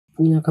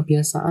punya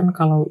kebiasaan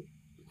kalau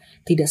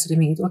tidak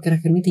streaming itu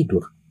akhir-akhir ini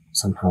tidur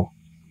somehow.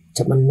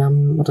 Jam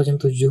 6 atau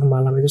jam 7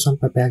 malam itu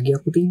sampai pagi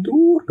aku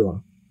tidur doang,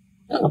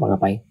 nggak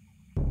ngapa-ngapain.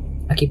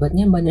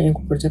 Akibatnya banyak yang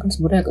aku kerjakan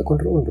sebenarnya agak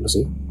kontra-kontra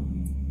sih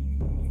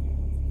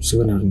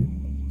sebenarnya.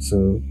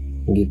 So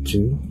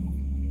gitu,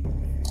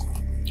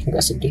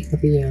 agak sedih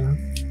tapi ya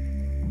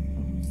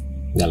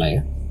enggak lah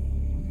ya.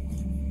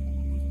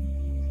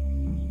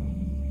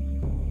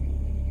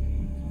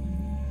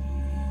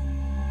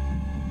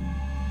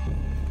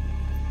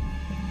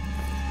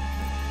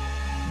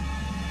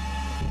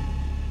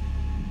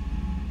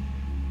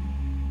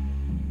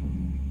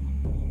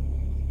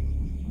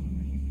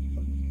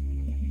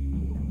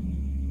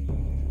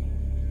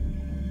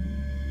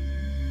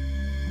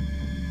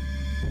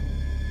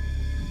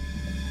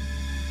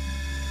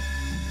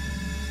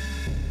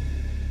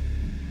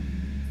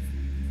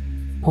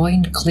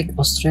 Point Click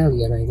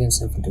Australia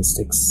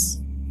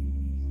 1976.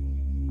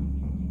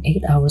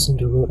 8 hours on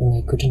the road and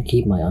I couldn't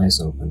keep my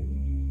eyes open.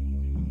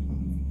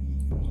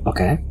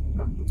 Okay.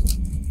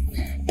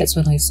 That's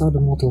when I saw the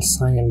motel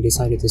sign and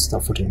decided to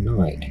stop for the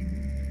night.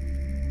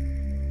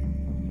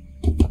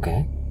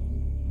 Okay.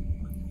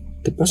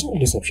 The person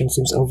at reception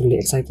seems overly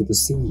excited to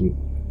see you.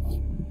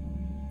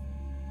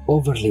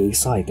 Overly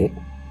excited?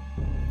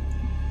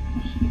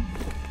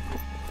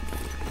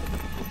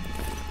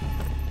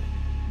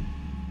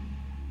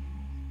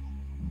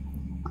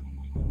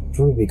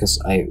 Probably because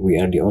we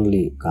are the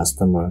only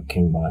customer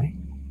came by.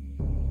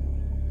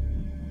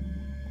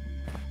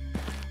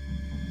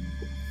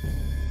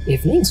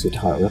 Evening,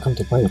 sweetheart. Welcome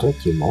to Point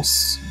Click, you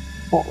moss.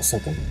 Oh, a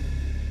second.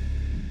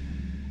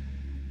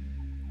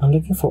 I'm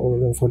looking for a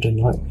room for the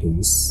night,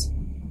 please.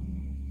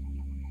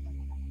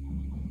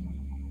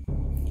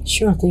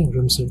 Sure thing,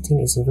 room 13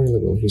 is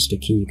available. Here's the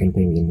key, you can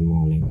pay me in the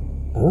morning.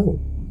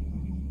 Oh.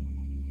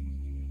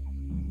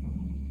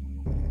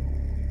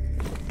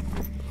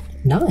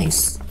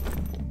 Nice.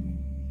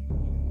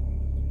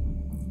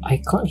 I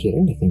can't hear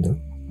anything though.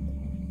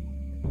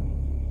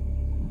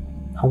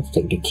 How to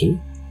take the key?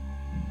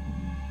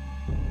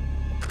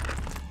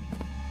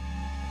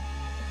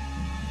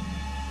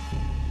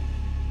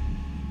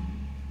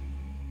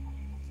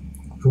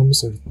 Room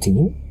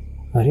 13?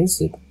 Where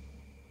is it?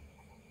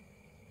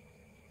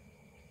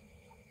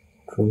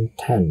 Room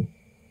 10,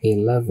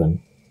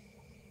 11,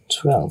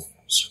 12,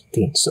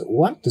 13. So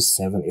 1 to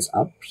 7 is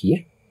up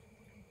here.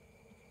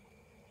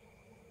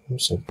 Room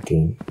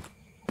 13.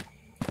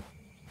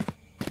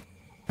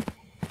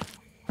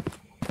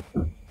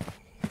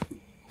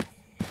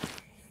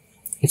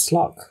 It's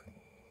locked.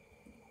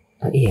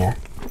 Yeah.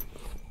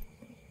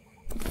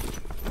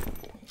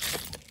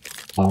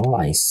 Oh,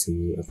 I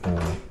see. Okay.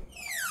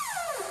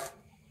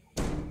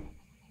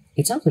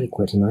 It's actually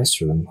quite a nice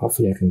room.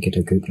 Hopefully I can get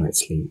a good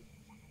night's sleep.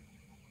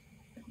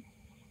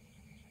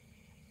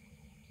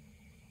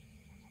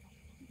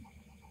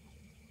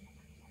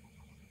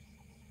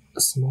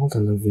 A small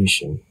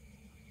television.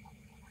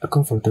 A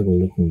comfortable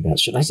looking bed.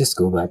 Should I just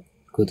go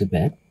to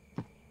bed?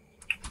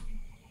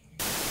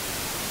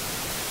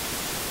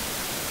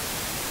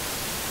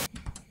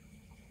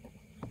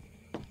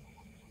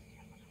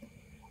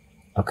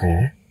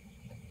 Okay.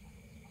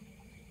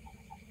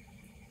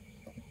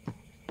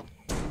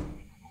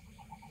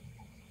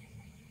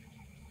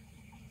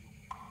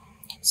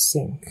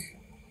 Sink,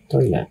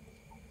 toilet,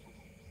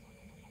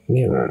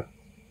 mirror.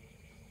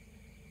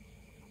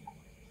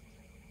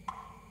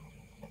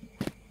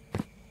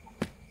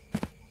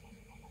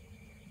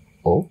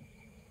 Oh.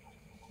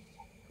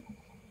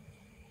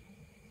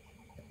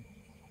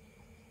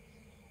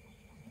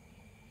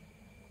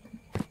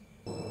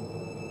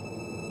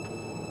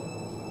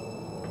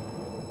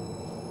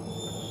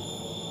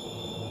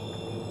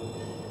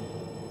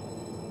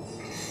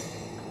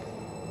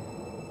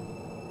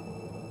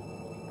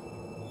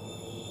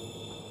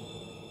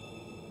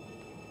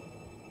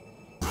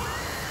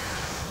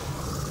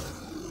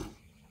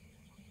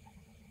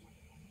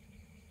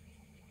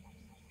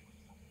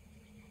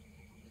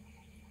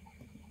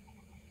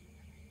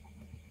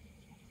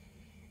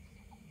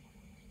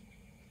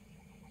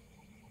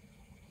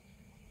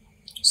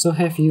 So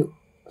have you...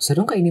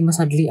 Sedang kah ini Mas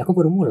Adli? Aku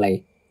baru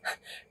mulai.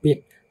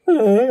 Pit.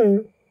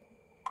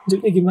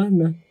 Jadinya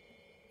gimana?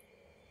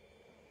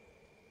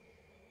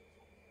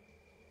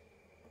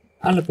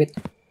 Halo Pit.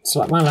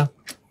 Selamat malam.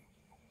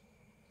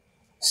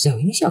 Sejauh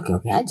ini sih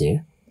oke-oke aja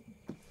ya.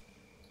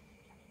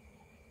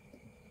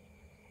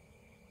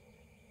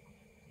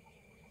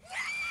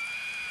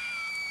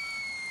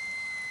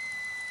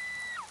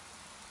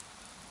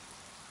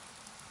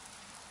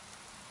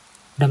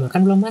 Udah makan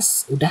belum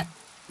Mas? Udah.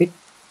 Pit.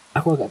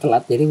 Aku agak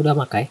telat jadi udah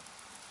makai.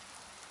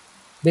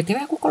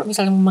 BTW aku kalau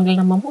misalnya memanggil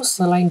namamu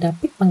selain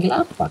David panggil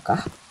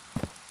apakah?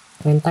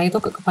 Mentai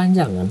itu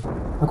kepanjangan.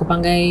 Aku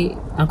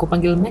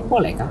panggil Mac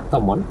boleh kah?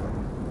 Tomon?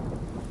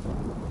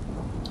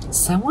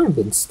 Someone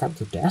been stabbed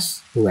to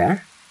death?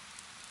 Where?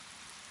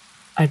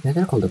 I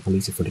better call the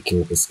police before the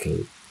killer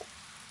escape.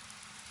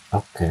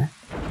 Okay.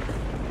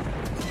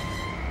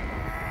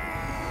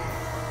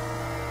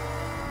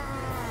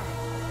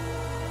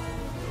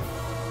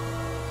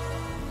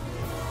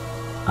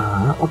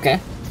 Oke.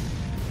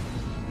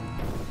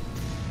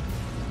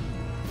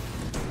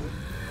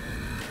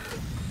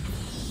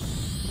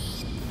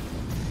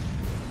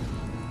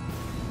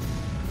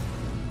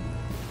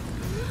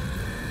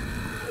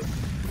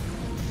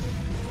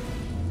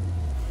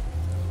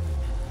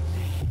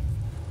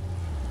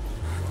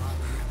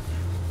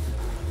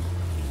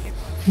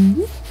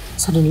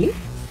 Suddenly?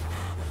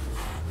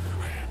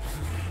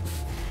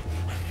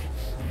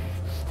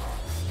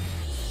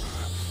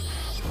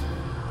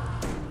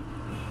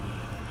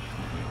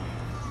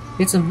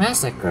 It's a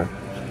massacre.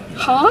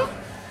 Huh?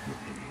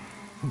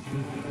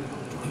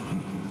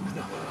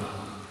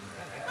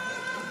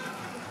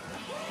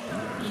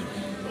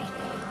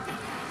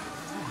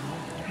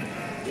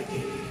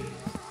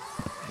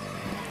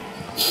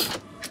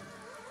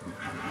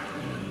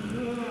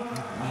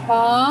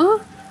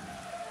 Huh?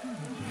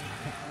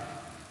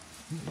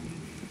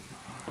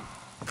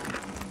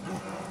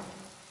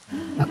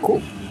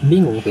 Aku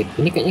bingung, Pit.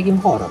 Ini kayaknya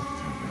game horror.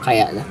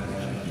 Kayaknya.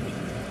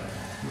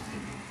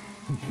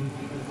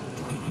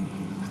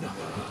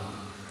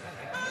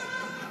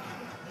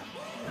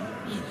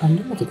 A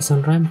lunatic is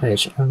on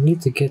rampage. I'll need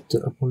to get to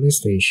a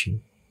police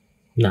station.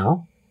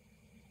 Now?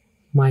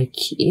 My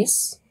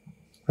keys?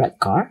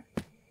 Red car?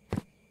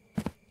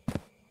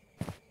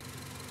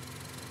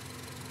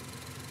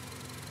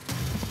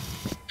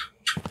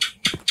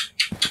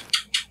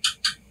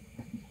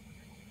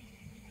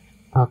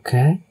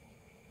 Okay.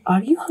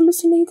 Are you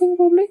hallucinating,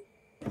 probably?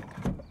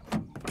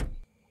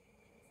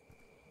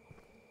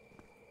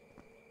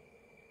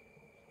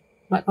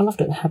 Like all of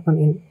that happened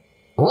in...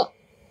 Oh!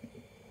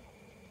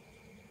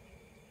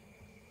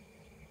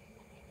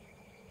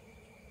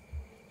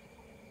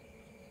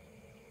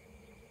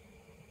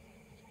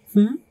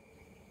 Hmm?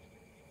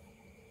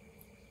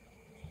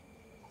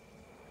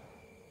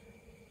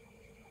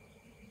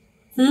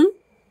 Hmm?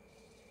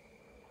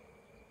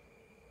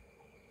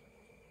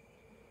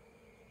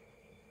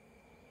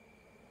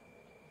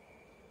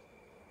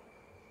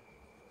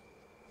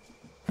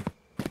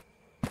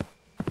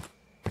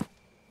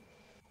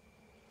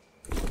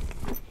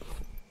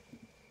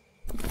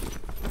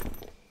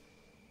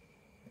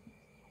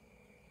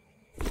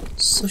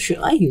 So should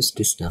I use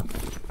this now?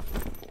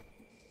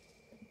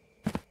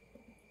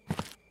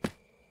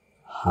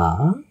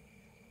 Huh?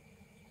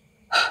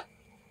 I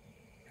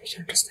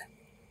don't understand.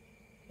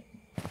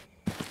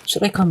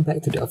 Should I come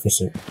back to the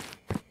officer?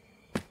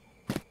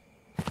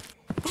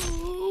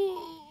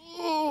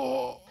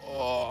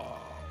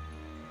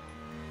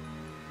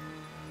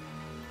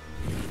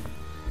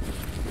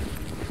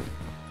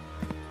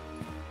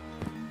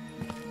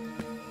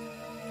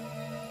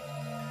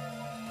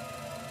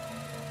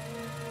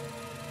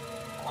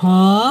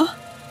 Huh?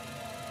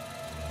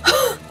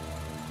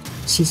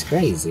 She's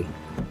crazy.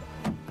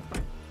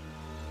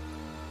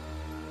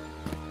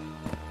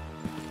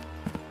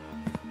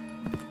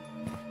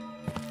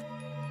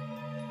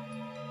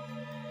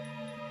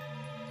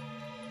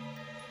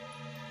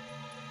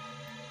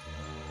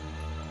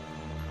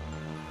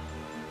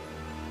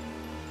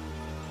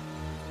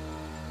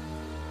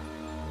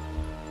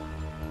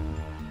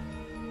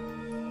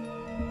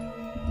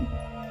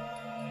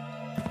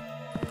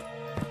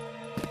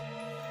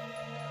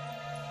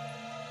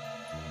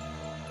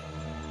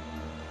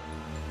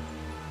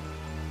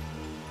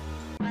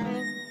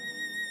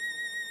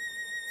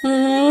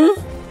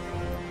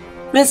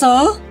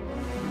 Mesa?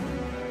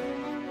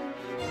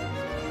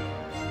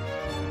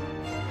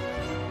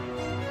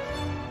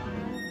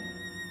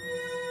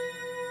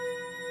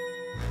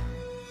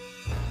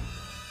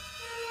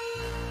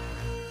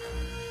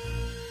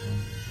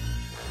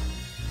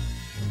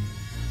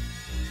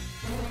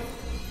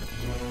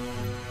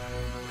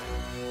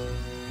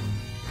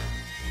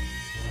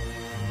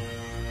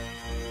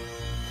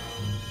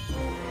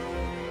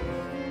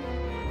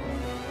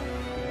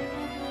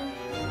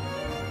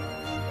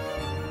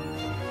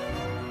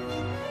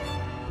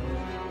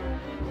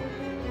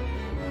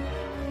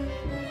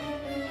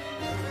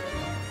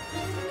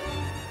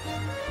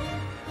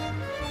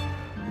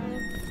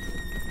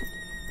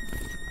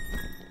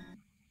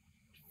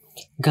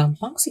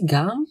 Gampang sih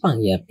gampang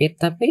ya, Pit.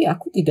 Tapi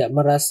aku tidak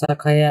merasa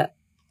kayak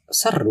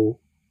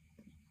seru.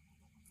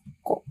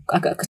 Kok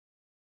agak